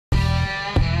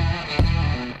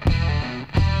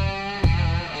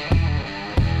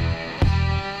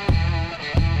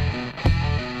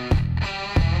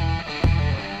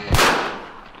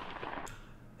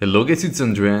Hello guys, it's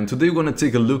Andrea and today we're gonna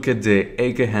take a look at the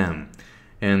AK-Ham.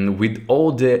 And with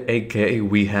all the AK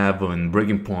we have on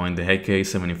Breaking Point, the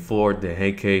AK-74, the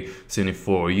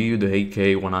AK-74U, the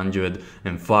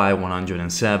AK-105,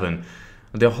 107,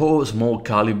 they're whole small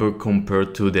caliber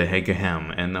compared to the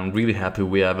AK-Ham, and I'm really happy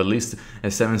we have at least a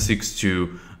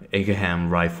 7.62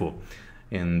 AK-Ham rifle.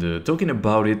 And talking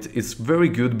about it, it's very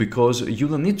good because you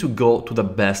don't need to go to the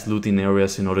best looting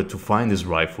areas in order to find this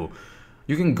rifle.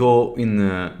 You can go in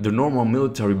the normal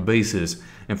military bases,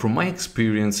 and from my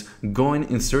experience, going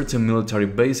in certain military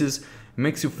bases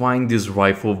makes you find this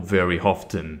rifle very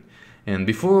often. And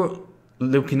before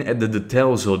looking at the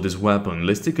details of this weapon,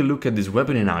 let's take a look at this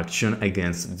weapon in action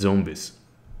against zombies.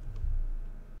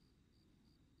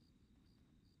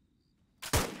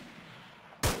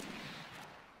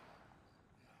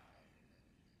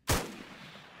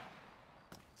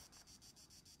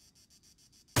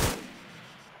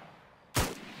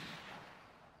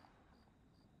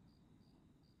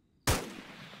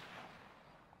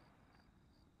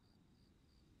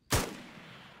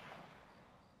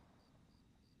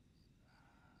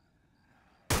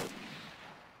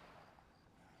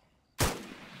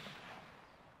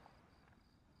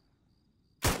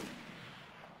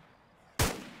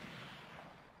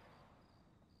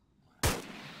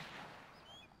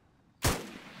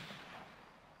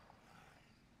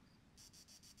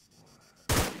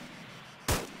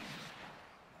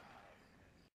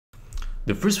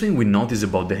 The first thing we notice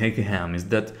about the AK-Ham is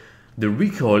that the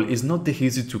recoil is not that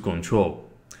easy to control.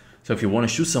 So if you want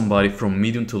to shoot somebody from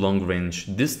medium to long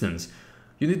range distance,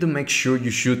 you need to make sure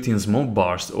you shoot in small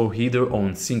bursts or either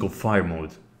on single fire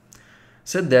mode.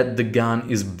 Said that, the gun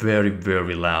is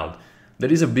very loud.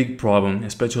 That is a big problem,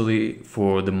 especially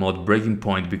for the mod Breaking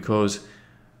Point, because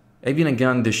having a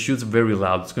gun that shoots very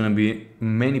loud, it's gonna be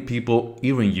many people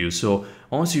hearing you. So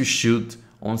once you shoot,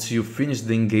 once you finish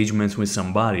the engagements with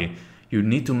somebody, you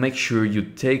need to make sure you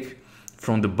take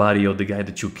from the body of the guy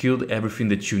that you killed everything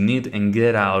that you need and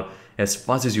get out as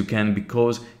fast as you can,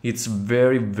 because it's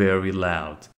very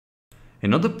loud.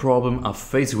 Another problem I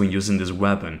face when using this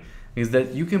weapon is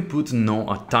that you can put no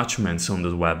attachments on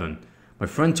the weapon. My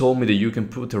friend told me that you can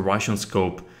put a Russian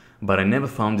scope, but I never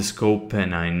found the scope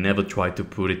and I never tried to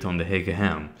put it on the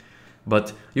AK-Ham.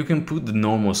 But you can put the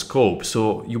normal scope,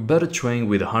 so you better train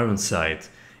with the iron sight.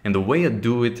 And the way I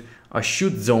do it, I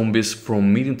shoot zombies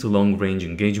from medium to long range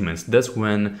engagements. That's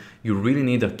when you really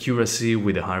need accuracy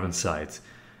with the iron sight.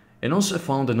 And also I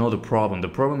found another problem. The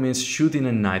problem is shooting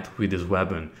at night with this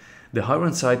weapon. The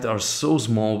iron sights are so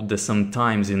small that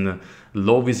sometimes in a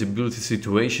low visibility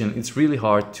situation it's really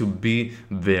hard to be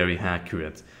very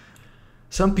accurate.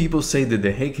 Some people say that the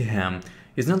AK-Ham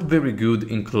is not very good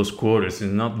in close quarters,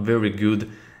 it's not very good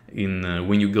in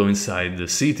when you go inside the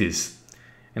cities.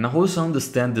 And I also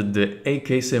understand that the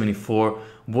AK-74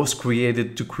 was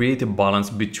created to create a balance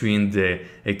between the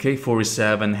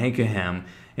AK-47 AK-Ham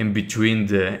and between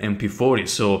the MP40,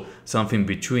 so something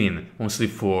between, mostly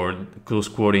for close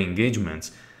quarter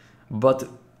engagements. But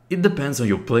it depends on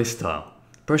your playstyle.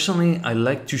 Personally, I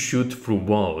like to shoot through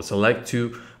walls. I like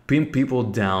to pin people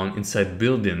down inside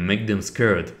buildings, make them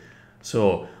scared.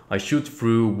 So I shoot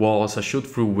through walls, I shoot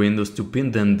through windows to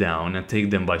pin them down and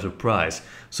take them by surprise.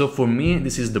 So for me,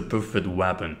 this is the perfect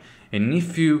weapon. And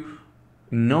if you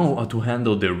know how to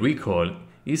handle the recoil,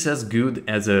 it's as good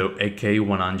as a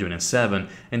AK-107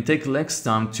 and take less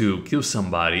time to kill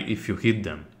somebody if you hit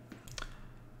them.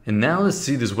 And now let's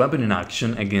see this weapon in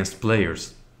action against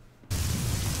players.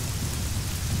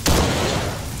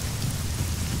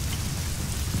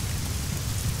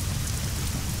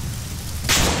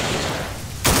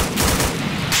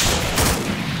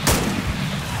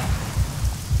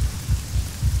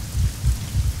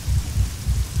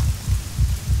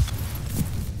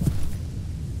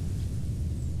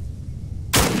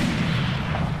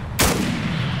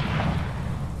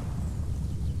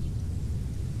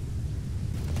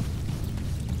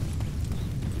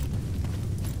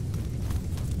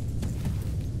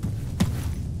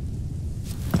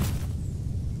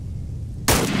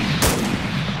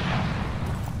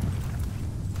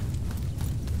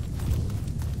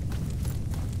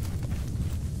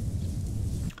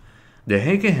 The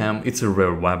AK-Ham is a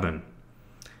rare weapon.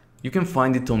 You can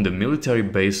find it on the military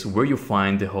base where you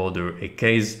find the other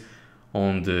AKs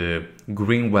on the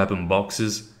green weapon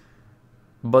boxes,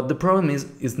 but the problem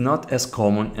is it's not as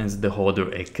common as the other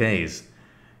AKs.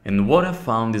 And what I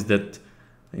found is that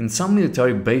in some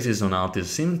military bases on Altis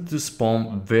seem to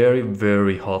spawn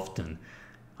very often.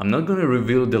 I'm not gonna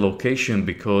reveal the location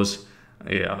because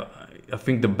I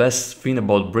think the best thing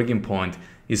about Breaking Point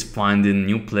is finding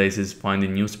new places,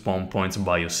 finding new spawn points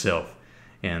by yourself.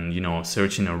 and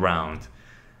searching around.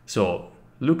 So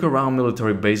look around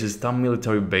military bases. Some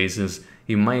military bases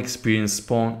in my experience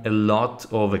spawn a lot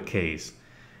of AKs.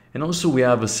 And also we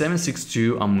have a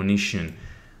 7.62 ammunition.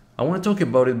 I want to talk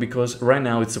about it because right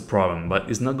now it's a problem, but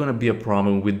it's not going to be a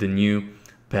problem with the new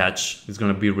patch. It's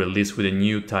going to be released with a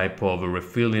new type of a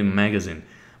refilling magazine.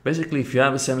 Basically, if you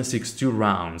have a 7.62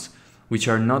 rounds which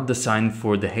are not designed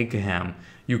for the HEKAHAM,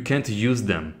 you can't use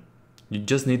them. You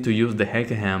just need to use the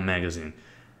HEKAHAM magazine.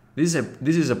 This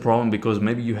is a problem because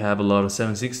maybe you have a lot of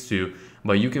 7.62,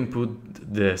 but you can put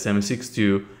the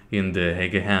 7.62 in the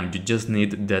HEKAHAM. You just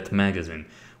need that magazine.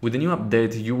 With the new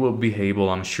update, you will be able,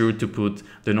 I'm sure, to put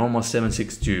the normal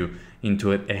 7.62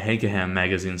 into a HEKAHAM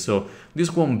magazine, so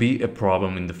this won't be a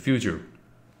problem in the future.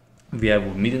 We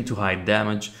have medium to high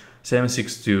damage,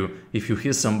 7.62, if you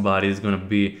hit somebody, it's gonna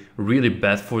be really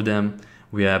bad for them.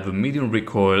 We have a medium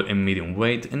recoil and medium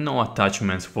weight and no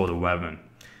attachments for the weapon.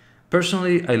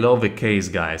 Personally, I love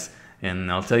AKs, guys,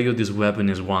 and I'll tell you this weapon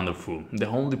is wonderful. The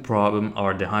only problem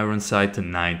are the iron sight at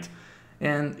night,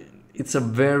 and it's a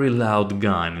very loud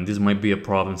gun, and this might be a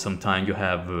problem sometimes. You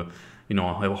have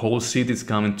a whole city is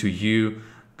coming to you,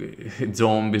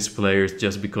 zombies, players,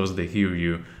 just because they hear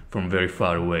you from very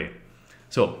far away.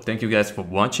 So thank you guys for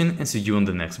watching and see you in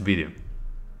the next video.